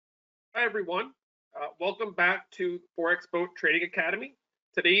Hi, everyone. Welcome back to Forex Boat Trading Academy.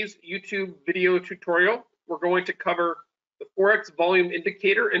 Today's YouTube video tutorial, we're going to cover the Forex Volume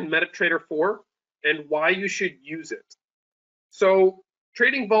Indicator in MetaTrader 4 and why you should use it. So,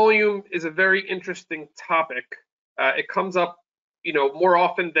 trading volume is a very interesting topic. It comes up, more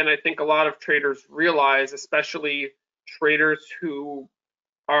often than I think a lot of traders realize, especially traders who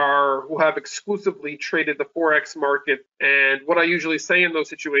have exclusively traded the Forex market. And what I usually say in those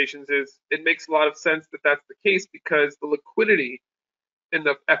situations is it makes a lot of sense that that's the case because the liquidity in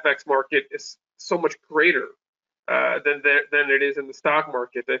the FX market is so much greater than it is in the stock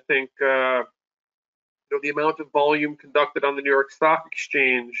market. I think the amount of volume conducted on the New York Stock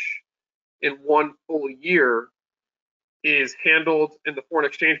Exchange in one full year is handled in the foreign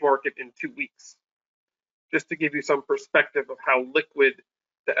exchange market in 2 weeks. Just to give you some perspective of how liquid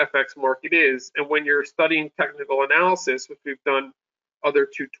the FX market is. And when you're studying technical analysis, which we've done other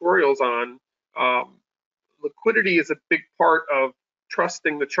tutorials on, liquidity is a big part of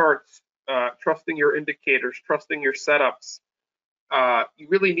trusting the charts, trusting your indicators, trusting your setups. You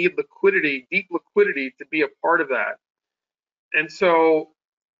really need liquidity, deep liquidity, to be a part of that. And so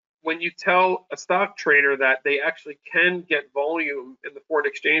when you tell a stock trader that they actually can get volume in the foreign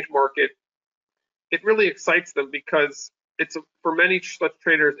exchange market, it really excites them because for many such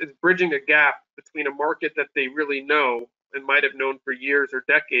traders, it's bridging a gap between a market that they really know and might have known for years or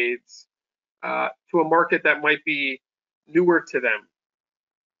decades to a market that might be newer to them.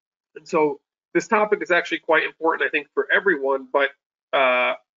 And so this topic is actually quite important, I think, for everyone, but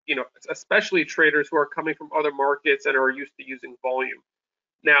especially traders who are coming from other markets and are used to using volume.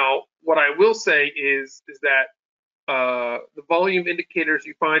 Now, what I will say is that the volume indicators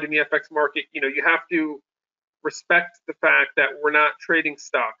you find in the FX market, you have to respect the fact that we're not trading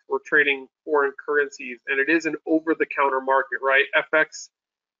stocks, we're trading foreign currencies, and it is an over-the-counter market, right? FX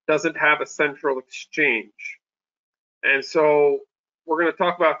doesn't have a central exchange, and so we're going to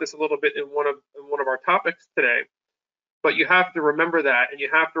talk about this a little bit in one of our topics today. But you have to remember that, and you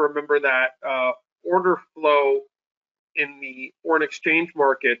have to remember that order flow in the foreign exchange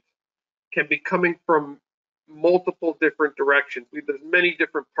market can be coming from multiple different directions. There's many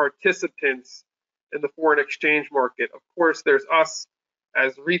different participants in the foreign exchange market. Of course, there's us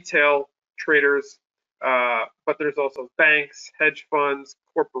as retail traders, but there's also banks, hedge funds,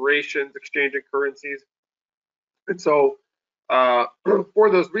 corporations exchanging currencies. And so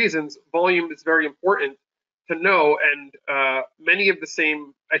for those reasons, volume is very important to know. And many of the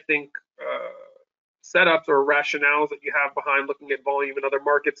same, I think, setups or rationales that you have behind looking at volume in other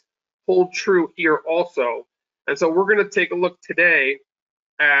markets hold true here also. And so we're going to take a look today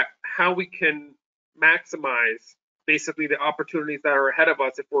at how we can maximize basically the opportunities that are ahead of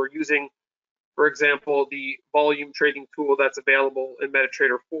us if we're using, for example, the volume trading tool that's available in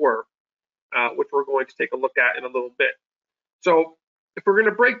MetaTrader 4, which we're going to take a look at in a little bit. So if we're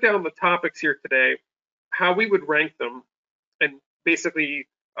going to break down the topics here today, how we would rank them, and basically,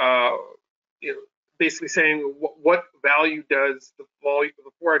 basically saying what value does the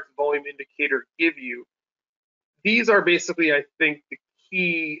Forex volume indicator give you. These are basically, I think, the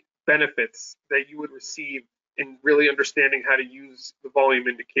key benefits that you would receive in really understanding how to use the volume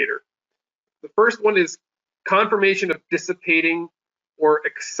indicator. The first one is confirmation of dissipating or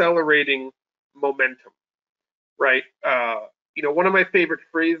accelerating momentum, right? One of my favorite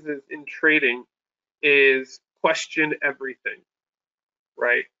phrases in trading is question everything,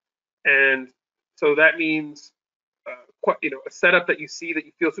 right? And so that means, a setup that you see that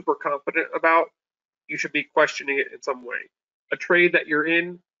you feel super confident about, you should be questioning it in some way. A trade that you're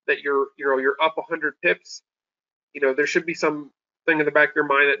in, that you're up 100 pips, there should be something in the back of your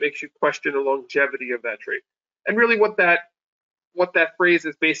mind that makes you question the longevity of that trade. And really what that phrase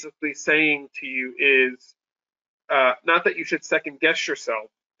is basically saying to you is not that you should second guess yourself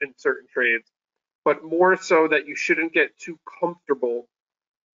in certain trades, but more so that you shouldn't get too comfortable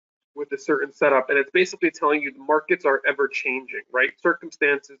with a certain setup. And it's basically telling you the markets are ever changing, right?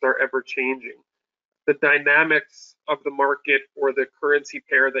 Circumstances are ever changing. The dynamics of the market or the currency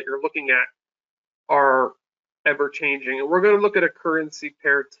pair that you're looking at are ever changing. And we're going to look at a currency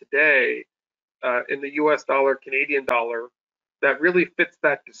pair today in the US dollar, Canadian dollar, that really fits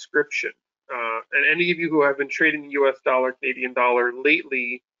that description. And any of you who have been trading the US dollar, Canadian dollar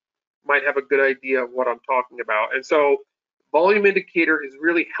lately might have a good idea of what I'm talking about. And so volume indicator is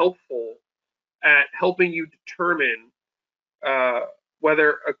really helpful at helping you determine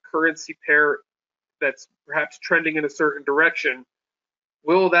whether a currency pair that's perhaps trending in a certain direction,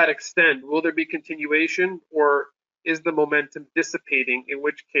 will that extend? Will there be continuation, or is the momentum dissipating, in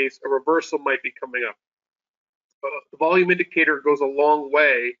which case a reversal might be coming up? The volume indicator goes a long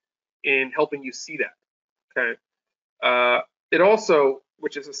way in helping you see that. Okay. It also,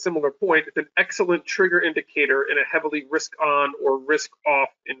 which is a similar point, it's an excellent trigger indicator in a heavily risk-on or risk-off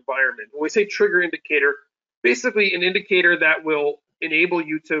environment. When we say trigger indicator, basically an indicator that will enable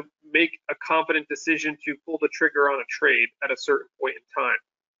you to make a confident decision to pull the trigger on a trade at a certain point in time.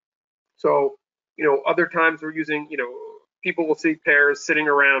 So, other times we're using, people will see pairs sitting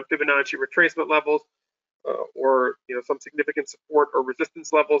around Fibonacci retracement levels, or some significant support or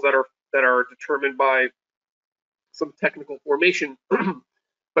resistance levels that are determined by some technical formation,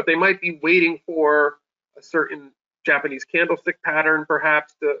 but they might be waiting for a certain Japanese candlestick pattern,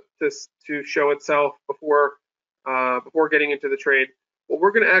 perhaps, to show itself before getting into the trade. What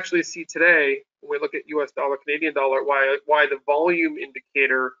we're going to actually see today, when we look at U.S. dollar, Canadian dollar, why the volume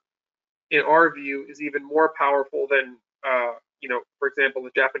indicator, in our view, is even more powerful than, for example,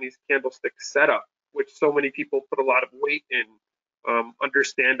 the Japanese candlestick setup, which so many people put a lot of weight in,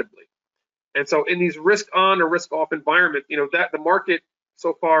 understandably. And so in these risk on or risk off environments, that the market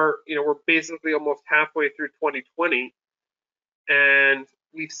so far, we're basically almost halfway through 2020, and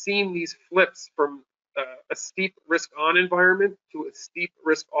we've seen these flips from a steep risk on environment to a steep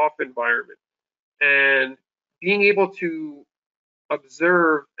risk off environment. And being able to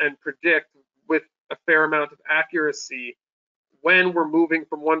observe and predict with a fair amount of accuracy when we're moving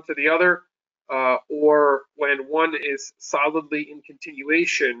from one to the other, or when one is solidly in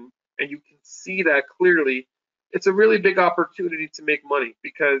continuation, and you can see that clearly, it's a really big opportunity to make money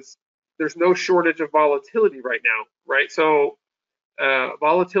because there's no shortage of volatility right now, right? So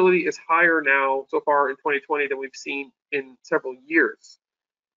volatility is higher now so far in 2020 than we've seen in several years.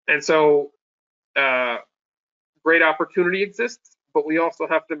 And so great opportunity exists, but we also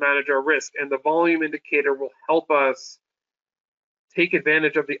have to manage our risk, and the volume indicator will help us take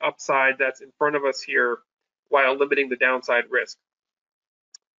advantage of the upside that's in front of us here while limiting the downside risk.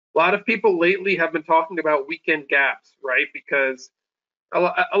 A lot of people lately have been talking about weekend gaps, right? Because a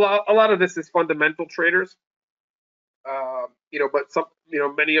lot of this is fundamental traders, but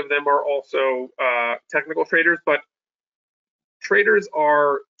many of them are also technical traders. But traders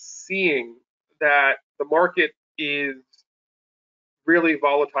are seeing that the market is really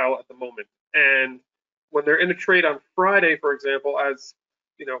volatile at the moment, and when they're in a trade on Friday, for example, as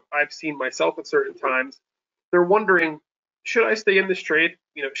I've seen myself at certain times, they're wondering, should I stay in this trade?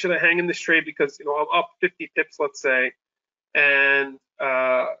 Should I hang in this trade because I'm up 50 pips, let's say, and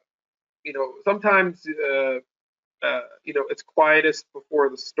sometimes it's quietest before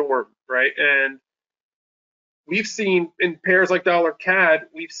the storm, right? And we've seen in pairs like dollar CAD,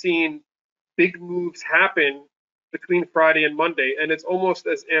 we've seen big moves happen between Friday and Monday, and it's almost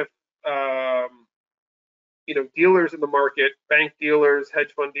as if dealers in the market, bank dealers,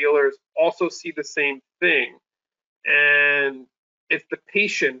 hedge fund dealers, also see the same thing. And it's the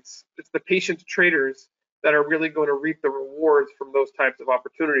patient traders that are really going to reap the rewards from those types of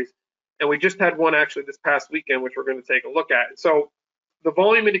opportunities. And we just had one actually this past weekend, which we're going to take a look at. So the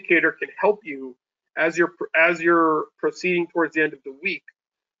volume indicator can help you as you're proceeding towards the end of the week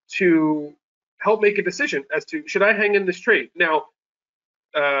to help make a decision as to, should I hang in this trade? Now,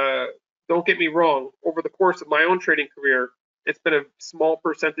 don't get me wrong, over the course of my own trading career, it's been a small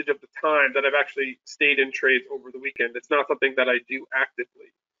percentage of the time that I've actually stayed in trades over the weekend. It's not something that I do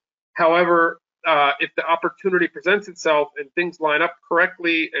actively. However, if the opportunity presents itself and things line up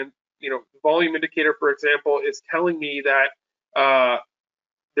correctly, and the volume indicator, for example, is telling me that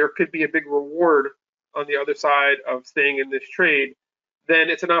there could be a big reward on the other side of staying in this trade, then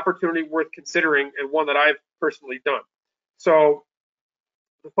it's an opportunity worth considering, and one that I've personally done. So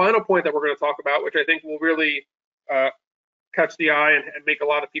the final point that we're going to talk about, which I think will really catch the eye and make a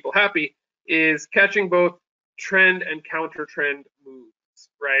lot of people happy, is catching both trend and counter trend moves,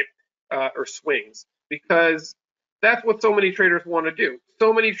 right? Or swings, because that's what so many traders want to do.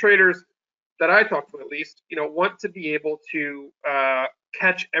 So many traders that I talk to, at least, want to be able to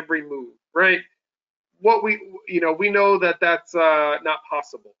catch every move, right? What we know that that's not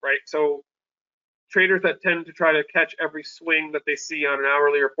possible, right? So traders that tend to try to catch every swing that they see on an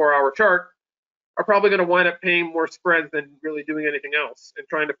hourly or 4-hour chart are probably going to wind up paying more spreads than really doing anything else, and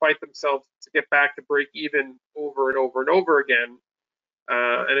trying to fight themselves to get back to break even over and over and over again.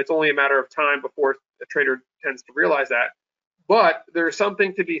 And it's only a matter of time before a trader tends to realize that. But there's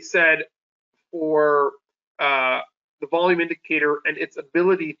something to be said for the volume indicator and its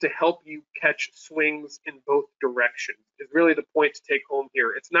ability to help you catch swings in both directions is really the point to take home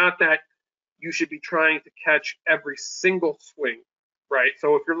here. It's not that you should be trying to catch every single swing, right?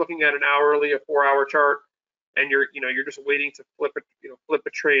 So if you're looking at an hourly, a 4-hour chart, and you're just waiting to flip a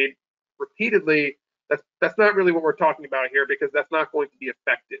trade repeatedly, that's not really what we're talking about here, because that's not going to be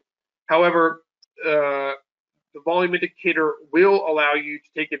effective. However, the volume indicator will allow you to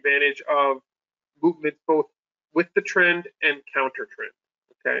take advantage of movements both with the trend and counter trend,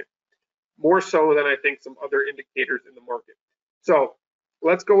 okay? More so than I think some other indicators in the market. So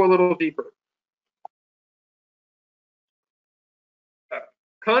let's go a little deeper.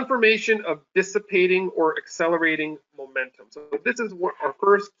 Confirmation of dissipating or accelerating momentum. So this is what our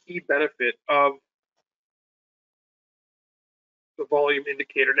first key benefit of the volume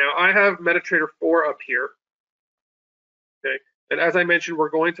indicator. Now I have MetaTrader 4 up here, okay? And as I mentioned, we're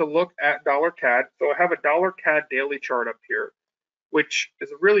going to look at dollar CAD. So I have a dollar CAD daily chart up here, which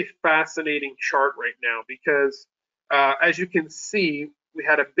is a really fascinating chart right now because as you can see, we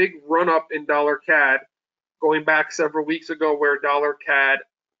had a big run up in dollar CAD going back several weeks ago where dollar CAD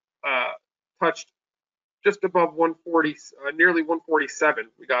touched just above 140, nearly 147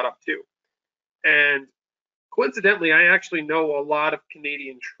 we got up to. And coincidentally, I actually know a lot of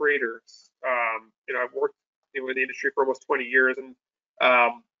Canadian traders. I've worked in the industry for almost 20 years, and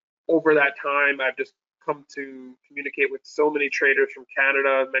over that time, I've just come to communicate with so many traders from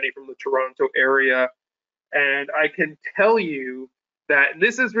Canada, many from the Toronto area, and I can tell you that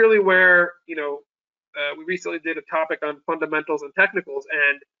this is really where we recently did a topic on fundamentals and technicals,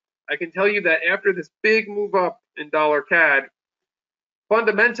 and I can tell you that after this big move up in dollar CAD,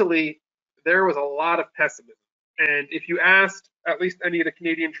 fundamentally there was a lot of pessimism. And if you asked at least any of the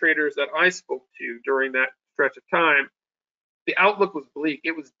Canadian traders that I spoke to during that stretch of time, the outlook was bleak.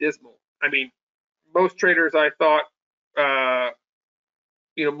 It was dismal. I mean, most traders I thought,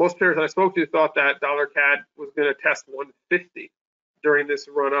 most traders I spoke to thought that dollar CAD was going to test 150 during this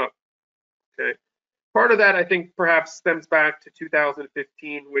run up. Okay. Part of that, I think, perhaps stems back to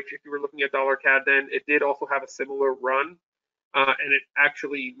 2015, which if you were looking at dollar CAD then, it did also have a similar run, and it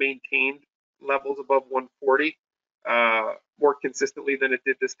actually maintained levels above 140 more consistently than it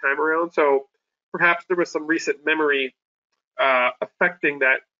did this time around. So perhaps there was some recent memory affecting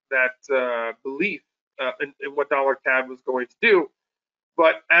that belief in what dollar CAD was going to do.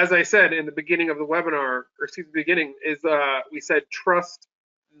 But as I said in the beginning of the webinar, or excuse me, we said trust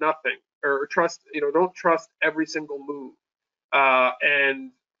nothing, or don't trust every single move.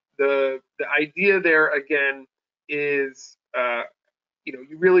 And the idea there again is,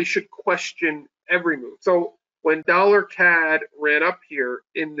 you really should question every move. So when dollar CAD ran up here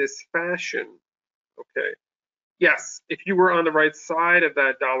in this fashion, okay, yes, if you were on the right side of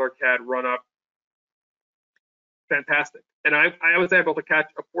that dollar CAD run up, fantastic. And I was able to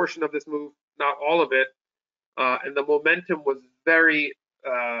catch a portion of this move, not all of it, and the momentum was very,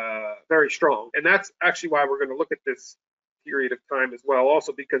 very strong. And that's actually why we're going to look at this period of time as well,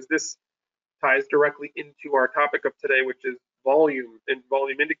 also because this ties directly into our topic of today, which is volume and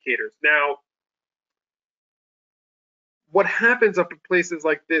volume indicators. Now, what happens up in places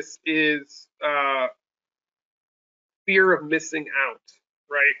like this is fear of missing out,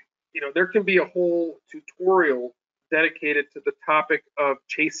 right? There can be a whole tutorial dedicated to the topic of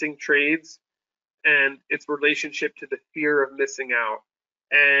chasing trades and its relationship to the fear of missing out.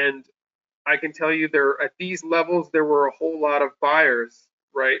 And I can tell you at these levels, there were a whole lot of buyers,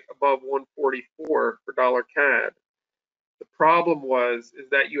 right, above 144 for dollar CAD. The problem is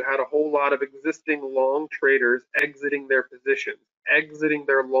that you had a whole lot of existing long traders exiting their positions, exiting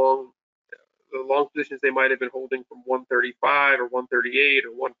the long positions they might have been holding from 135 or 138 or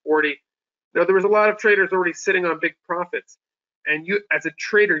 140. There was a lot of traders already sitting on big profits. And you, as a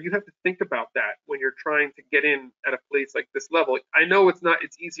trader, you have to think about that when you're trying to get in at a place like this level. I know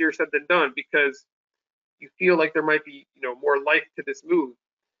it's easier said than done because you feel like there might be, more life to this move,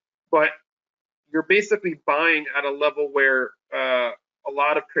 but you're basically buying at a level where a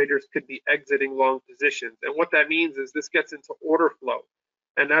lot of traders could be exiting long positions. And what that means is this gets into order flow.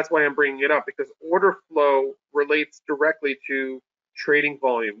 And that's why I'm bringing it up, because order flow relates directly to trading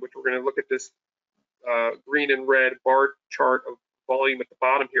volume, which we're going to look at this green and red bar chart of volume at the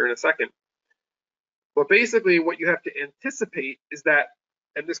bottom here in a second. But basically what you have to anticipate is that,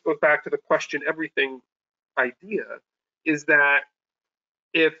 and this goes back to the question everything idea, is that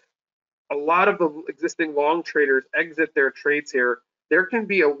if a lot of the existing long traders exit their trades here, there can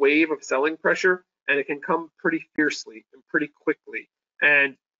be a wave of selling pressure, and it can come pretty fiercely and pretty quickly.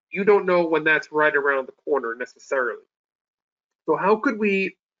 And you don't know when that's right around the corner necessarily. So how could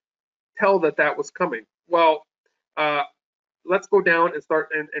we tell that was coming? Well, let's go down and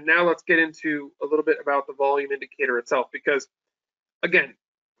start, and now let's get into a little bit about the volume indicator itself, because again,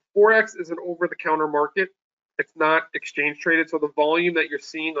 Forex is an over-the-counter market. It's not exchange traded. So the volume that you're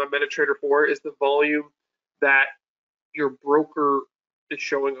seeing on MetaTrader 4 is the volume that your broker is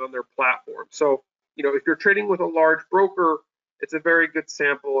showing on their platform. So, if you're trading with a large broker It's a very good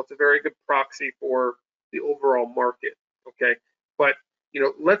sample. It's a very good proxy for the overall market. Okay, but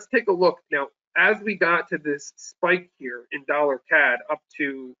let's take a look now. As we got to this spike here in dollar CAD up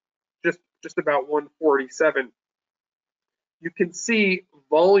to just about 147, you can see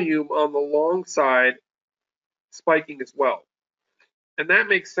volume on the long side spiking as well, and that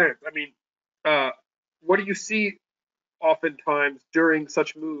makes sense. I mean, what do you see oftentimes during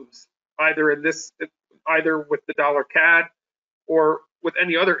such moves, either with the dollar CAD or with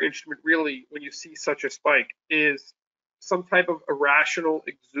any other instrument, really, when you see such a spike, is some type of irrational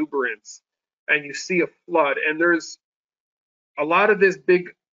exuberance, and you see a flood, and there's a lot of this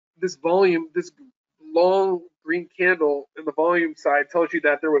volume, this long green candle in the volume side tells you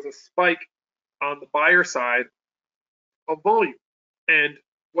that there was a spike on the buyer side of volume. And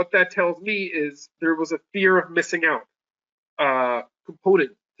what that tells me is there was a fear of missing out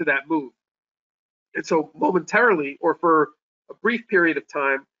component to that move. And so momentarily, or for a brief period of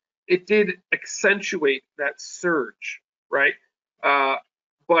time, it did accentuate that surge, right?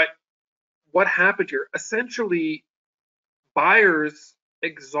 But what happened here? Essentially, buyers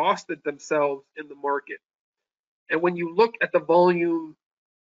exhausted themselves in the market. And when you look at the volume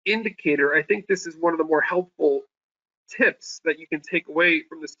indicator, I think this is one of the more helpful tips that you can take away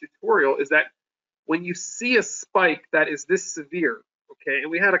from this tutorial, is that when you see a spike that is this severe, okay,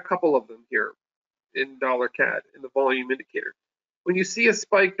 and we had a couple of them here in dollar CAD in the volume indicator. When you see a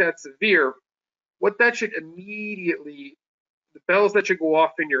spike that's severe, what that should immediately, the bells that should go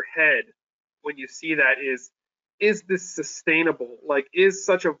off in your head when you see that is this sustainable? Like, is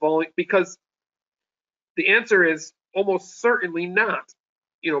such a volume? Because the answer is almost certainly not.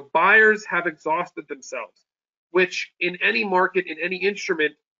 Buyers have exhausted themselves, which in any market, in any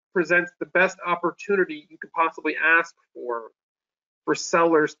instrument, presents the best opportunity you could possibly ask for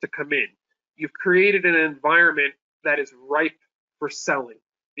sellers to come in. You've created an environment that is ripe for selling,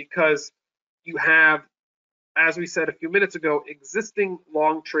 because you have, as we said a few minutes ago, existing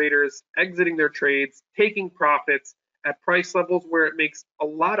long traders exiting their trades, taking profits at price levels where it makes a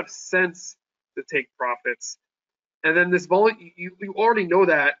lot of sense to take profits. And then this volume, you already know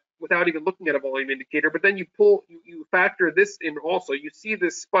that without even looking at a volume indicator, but then you factor this in also. You see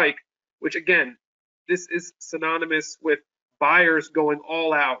this spike, which again, this is synonymous with buyers going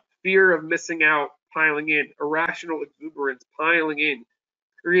all out, fear of missing out piling in, irrational exuberance piling in,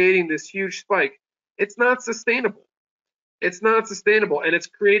 creating this huge spike. It's not sustainable. It's not sustainable, and it's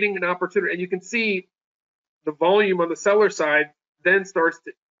creating an opportunity. And you can see the volume on the seller side then starts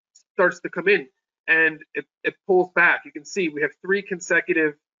to come in, and it pulls back. You can see we have 3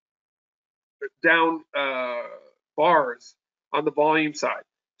 consecutive down bars on the volume side.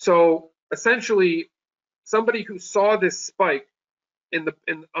 So essentially, somebody who saw this spike at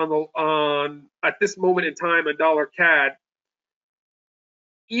this moment in time on dollar CAD,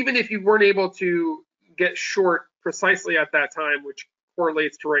 even if you weren't able to get short precisely at that time, which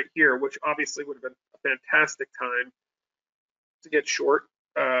correlates to right here, which obviously would have been a fantastic time to get short.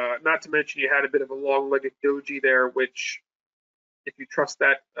 Not to mention you had a bit of a long-legged doji there, which, if you trust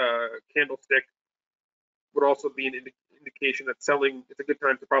that candlestick, would also be an indication that selling, it's a good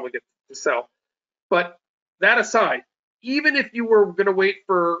time to probably get to sell. But that aside, even if you were going to wait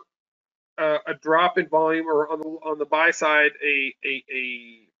for a drop in volume, or on the buy side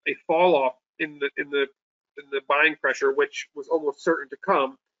a fall off in the buying pressure, which was almost certain to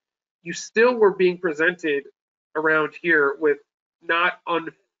come, you still were being presented around here with not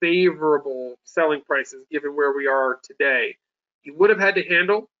unfavorable selling prices given where we are today. You would have had to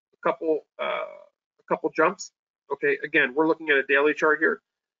handle a couple jumps. Okay, again, we're looking at a daily chart here,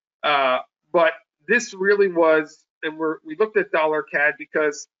 but this really was, and we looked at dollar CAD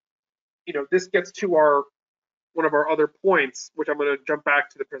because this gets to one of our other points, which I'm going to jump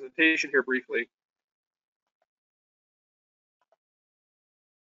back to the presentation here briefly.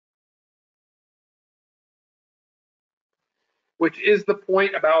 Which is the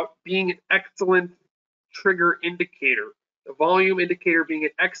point about being an excellent trigger indicator. The volume indicator being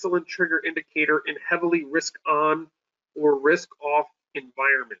an excellent trigger indicator in heavily risk on or risk off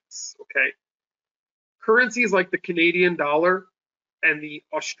environments. Okay. Currencies like the Canadian dollar and the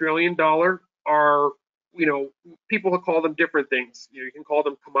Australian dollar are, people call them different things. You can call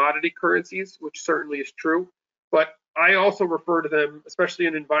them commodity currencies, which certainly is true, but I also refer to them, especially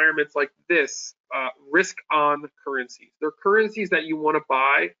in environments like this, risk-on currencies. They're currencies that you want to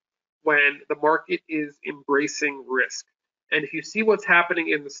buy when the market is embracing risk. And if you see what's happening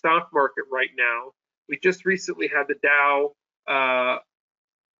in the stock market right now, we just recently had the Dow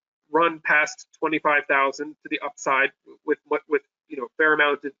run past 25,000 to the upside with fair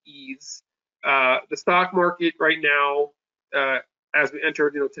amount of ease. The stock market right now as we enter,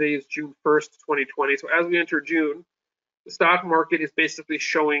 today is June 1st, 2020. So as we enter June, the stock market is basically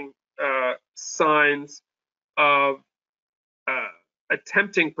showing signs of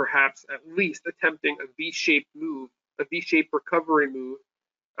attempting, perhaps at least attempting a V-shaped move, a V-shaped recovery move,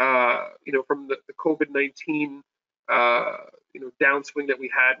 from the COVID-19, downswing that we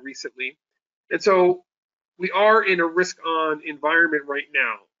had recently. And so we are in a risk-on environment right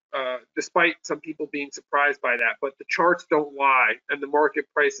now, despite some people being surprised by that. But the charts don't lie, and the market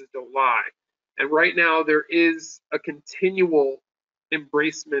prices don't lie. And right now, there is a continual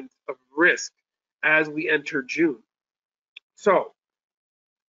embracement of risk as we enter June. So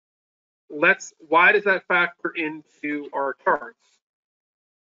why does that factor into our charts?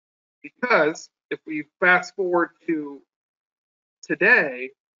 Because if we fast forward to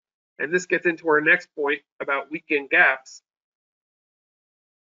today, and this gets into our next point about weekend gaps,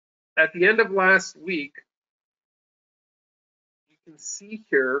 at the end of last week, you can see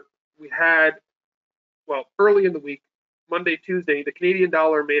here, we had, well, early in the week, Monday, Tuesday, the Canadian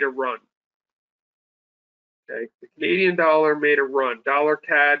dollar made a run. Okay, the Canadian dollar made a run. Dollar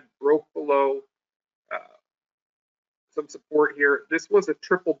CAD broke below some support here. This was a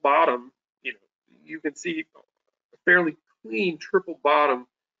triple bottom. You can see a fairly clean triple bottom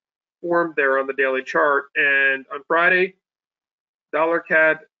formed there on the daily chart. And on Friday, dollar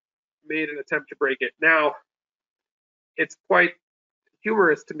CAD made an attempt to break it. Now, it's quite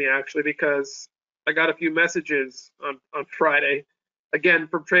humorous to me, actually, because I got a few messages on Friday, again,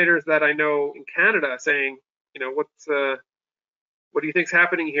 from traders that I know in Canada saying, what do you think's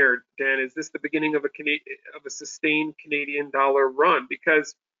happening here, Dan? Is this the beginning of a sustained Canadian dollar run?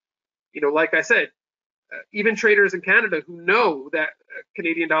 Because, like I said, even traders in Canada who know that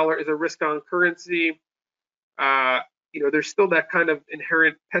Canadian dollar is a risk-on currency, there's still that kind of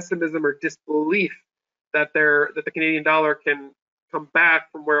inherent pessimism or disbelief that the Canadian dollar can come back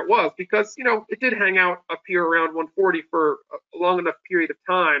from where it was, because it did hang out up here around 140 for a long enough period of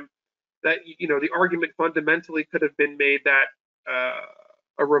time that the argument fundamentally could have been made that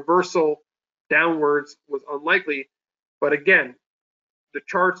a reversal downwards was unlikely. But again, the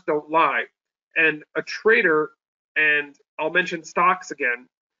charts don't lie. And a trader, and I'll mention stocks again,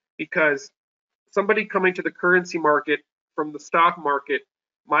 because somebody coming to the currency market from the stock market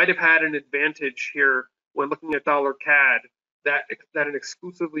might have had an advantage here when looking at dollar CAD that an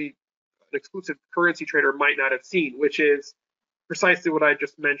exclusive currency trader might not have seen, which is precisely what I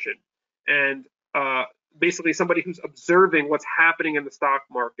just mentioned. And basically somebody who's observing what's happening in the stock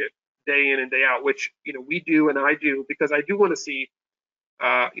market day in and day out, which we do and I do, because I do want to see.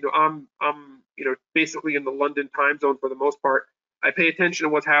 I'm basically in the London time zone for the most part. I pay attention to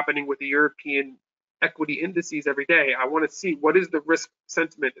what's happening with the European equity indices every day. I want to see what is the risk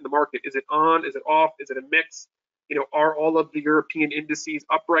sentiment in the market. Is it on? Is it off? Is it a mix? Are all of the European indices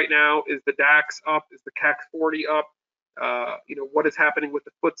up right now? Is the DAX up? Is the CAC 40 up? What is happening with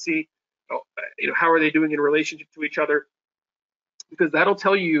the FTSE? How are they doing in relationship to each other? Because that'll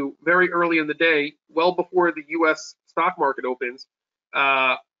tell you very early in the day, well before the U.S. stock market opens,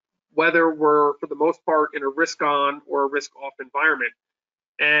 whether we're, for the most part, in a risk-on or a risk-off environment.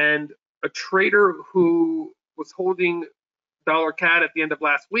 And a trader who was holding dollar CAD at the end of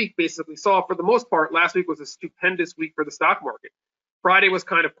last week basically saw, for the most part, last week was a stupendous week for the stock market. Friday was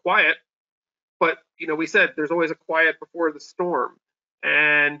kind of quiet, but we said there's always a quiet before the storm.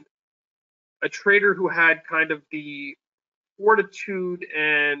 And a trader who had kind of the fortitude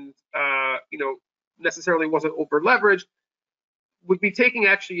and necessarily wasn't over leveraged would be taking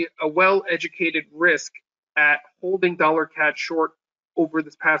actually a well-educated risk at holding dollar CAD short over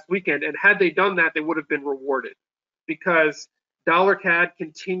this past weekend. And had they done that, they would have been rewarded, because dollar CAD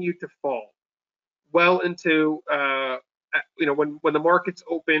continued to fall well into when the markets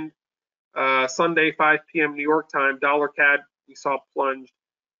opened Sunday 5 p.m. New York time. Dollar CAD we saw plunged,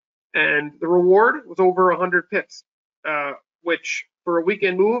 and the reward was over 100 pips, which for a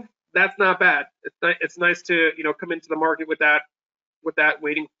weekend move, that's not bad. It's nice to come into the market with that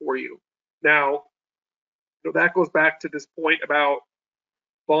waiting for you. Now, that goes back to this point about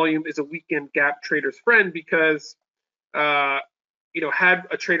volume is a weekend gap trader's friend, because had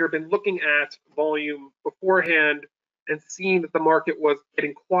a trader been looking at volume beforehand and seeing that the market was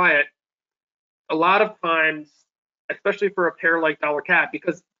getting quiet, a lot of times, especially for a pair like dollar CAD,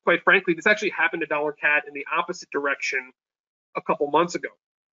 because quite frankly, this actually happened to dollar CAD in the opposite direction a couple months ago,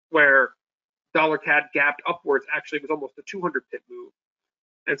 where dollar CAD gapped upwards. Actually, it was almost a 200 pip move.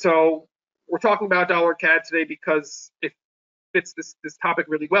 And so we're talking about dollar CAD today because it fits this topic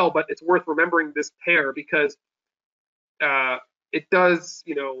really well, but it's worth remembering this pair because it does,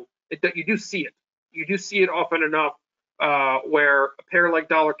 you do see it. You do see it often enough where a pair like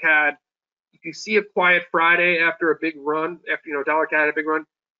dollar CAD, if you see a quiet Friday after a big run, after dollar CAD had a big run,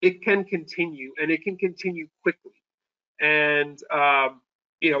 it can continue, and it can continue quickly. And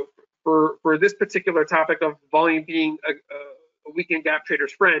for this particular topic of volume being a weekend gap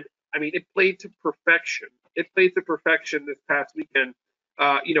trader's friend, I mean, it played to perfection. It played to perfection this past weekend.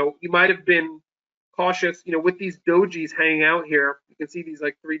 You might have been cautious, with these dojis hanging out here. You can see these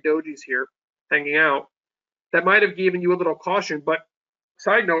like 3 dojis here hanging out. That might have given you a little caution. But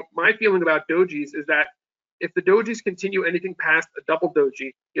side note, my feeling about dojis is that if the dojis continue anything past a double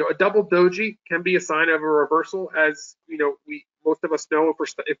doji, a double doji can be a sign of a reversal, as most of us know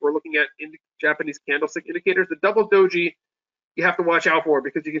if we're looking at Japanese candlestick indicators. The double doji you have to watch out for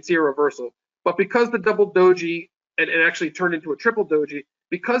because you can see a reversal. But because the double doji and actually turned into a triple doji,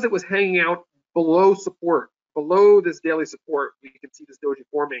 because it was hanging out below support, below this daily support, we can see this doji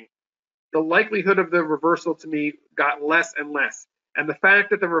forming. The likelihood of the reversal to me got less and less. And the fact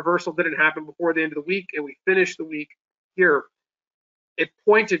that the reversal didn't happen before the end of the week and we finished the week here, it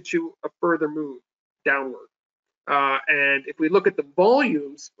pointed to a further move downward. And if we look at the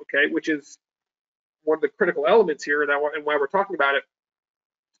volumes, okay, which is one of the critical elements here and why we're talking about it,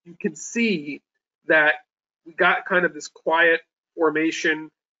 you can see that we got kind of this quiet formation.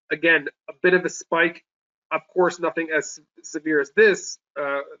 Again, a bit of a spike. Of course, nothing as severe as this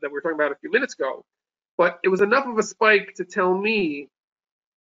that we were talking about a few minutes ago, but it was enough of a spike to tell me,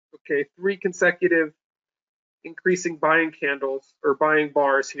 okay, 3 consecutive increasing buying candles or buying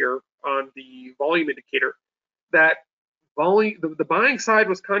bars here on the volume indicator, that the buying side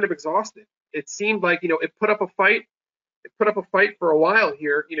was kind of exhausted. It seemed like, it put up a fight. It put up a fight for a while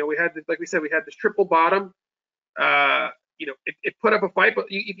here. We had this, like we said, we had this triple bottom. It put up a fight, but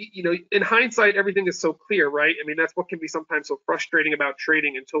in hindsight, everything is so clear, right? I mean, that's what can be sometimes so frustrating about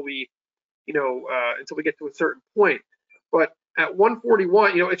trading until we get to a certain point. But at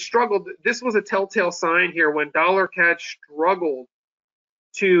 141, it struggled. This was a telltale sign here when dollar CAD struggled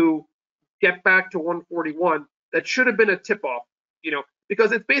to get back to 141. That should have been a tip-off,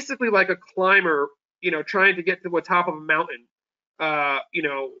 because it's basically like a climber, trying to get to the top of a mountain,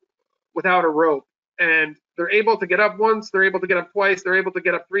 without a rope. And they're able to get up once, they're able to get up twice, they're able to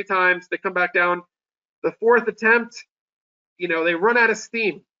get up 3 times, they come back down. The 4th attempt, they run out of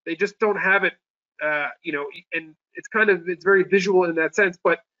steam. They just don't have it, and it's very visual in that sense.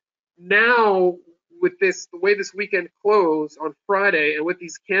 But now with the way this weekend closed on Friday, and with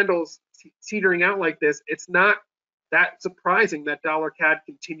these candles teetering out like this, it's not that surprising that dollar CAD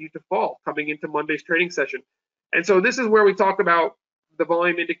continued to fall coming into Monday's trading session. And so this is where we talk about the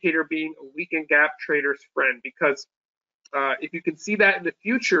volume indicator being a weekend gap trader's friend, because if you can see that in the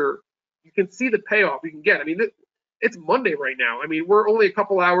future, you can see the payoff you can get. I mean, it's Monday right now. I mean, we're only a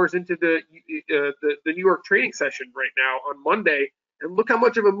couple hours into the New York trading session right now on Monday, and look how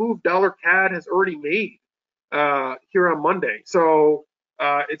much of a move dollar CAD has already made here on Monday. So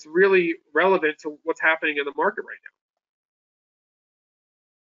it's really relevant to what's happening in the market right now.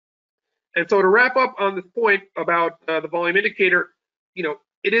 And so to wrap up on this point about the volume indicator,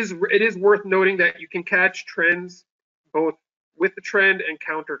 it is worth noting that you can catch trends both with the trend and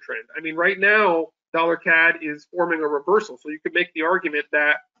counter trend. I mean, right now, dollar CAD is forming a reversal. So you could make the argument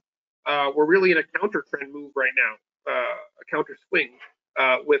that we're really in a counter trend move right now, a counter swing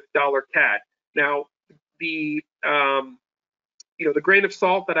with dollar CAD. Now, the grain of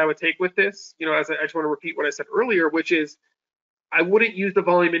salt that I would take with this, as I just want to repeat what I said earlier, which is I wouldn't use the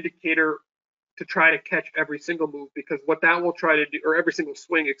volume indicator to try to catch every single move, because what that will try to do, or every single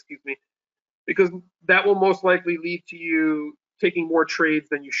swing, excuse me, because that will most likely lead to you taking more trades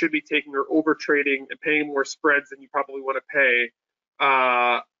than you should be taking, or over trading and paying more spreads than you probably want to pay.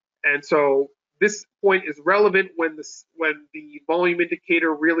 And so this point is relevant when the volume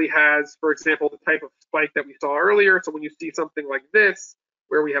indicator really has, for example, the type of spike that we saw earlier. So when you see something like this,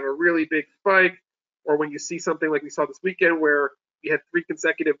 where we have a really big spike, or when you see something like we saw this weekend where we had 3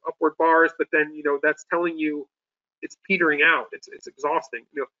 consecutive upward bars, but then that's telling you it's petering out, it's exhausting.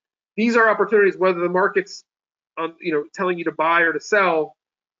 These are opportunities, whether the market's telling you to buy or to sell,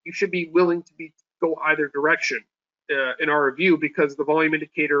 you should be willing to go either direction in our view, because the volume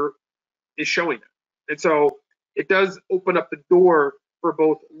indicator is showing that. And so it does open up the door for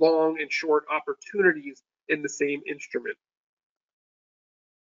both long and short opportunities in the same instrument.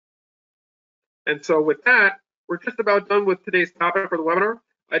 And so with that, we're just about done with today's topic for the webinar.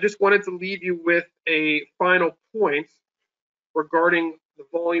 I just wanted to leave you with a final point regarding the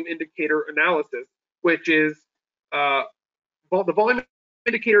volume indicator analysis, which is the volume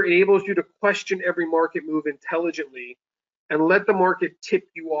indicator enables you to question every market move intelligently and let the market tip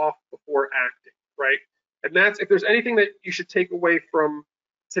you off before acting, right? And that's, if there's anything that you should take away from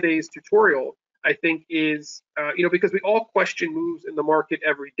today's tutorial, I think is, because we all question moves in the market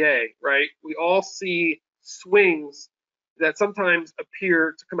every day, right? We all see swings that sometimes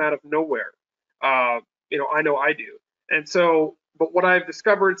appear to come out of nowhere. I know I do. And so, but what I've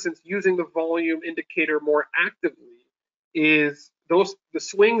discovered since using the volume indicator more actively is the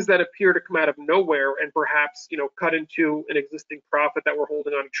swings that appear to come out of nowhere and perhaps, cut into an existing profit that we're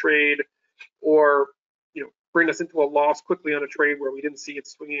holding on a trade, or, bring us into a loss quickly on a trade where we didn't see it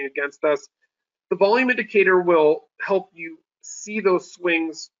swinging against us. The volume indicator will help you see those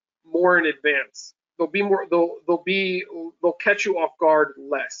swings more in advance. They'll catch you off guard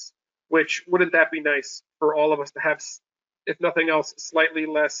less, which, wouldn't that be nice for all of us to have, if nothing else, slightly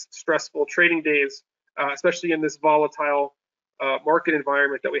less stressful trading days, especially in this volatile market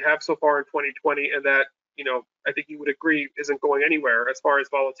environment that we have so far in 2020, and that, I think you would agree isn't going anywhere as far as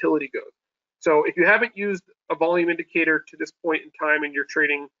volatility goes. So if you haven't used a volume indicator to this point in time in your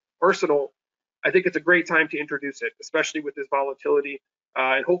trading arsenal, I think it's a great time to introduce it, especially with this volatility.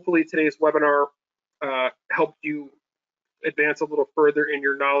 And hopefully today's webinar helped you advance a little further in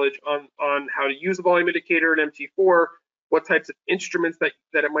your knowledge on how to use the volume indicator in MT4, what types of instruments that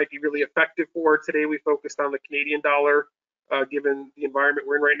it might be really effective for. Today we focused on the Canadian dollar, given the environment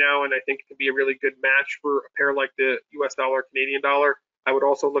we're in right now, and I think it can be a really good match for a pair like the US dollar, Canadian dollar. I would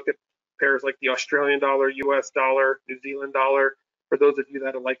also look at pairs like the Australian dollar, US dollar, New Zealand dollar. For those of you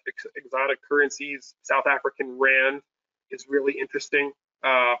that are like exotic currencies, South African rand is really interesting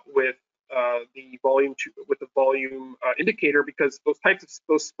with the volume indicator, because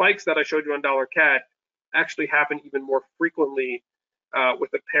those spikes that I showed you on dollar CAD actually happen even more frequently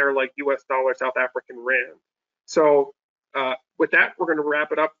with a pair like US dollar, South African rand. So with that, we're going to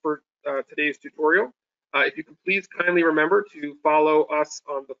wrap it up for today's tutorial. If you can please kindly remember to follow us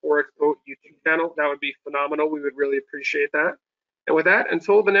on the Forex Boat YouTube channel, that would be phenomenal. We would really appreciate that. And with that,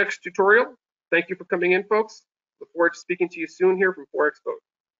 until the next tutorial, thank you for coming in, folks. Look forward to speaking to you soon here from Forex Boat.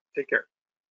 Take care.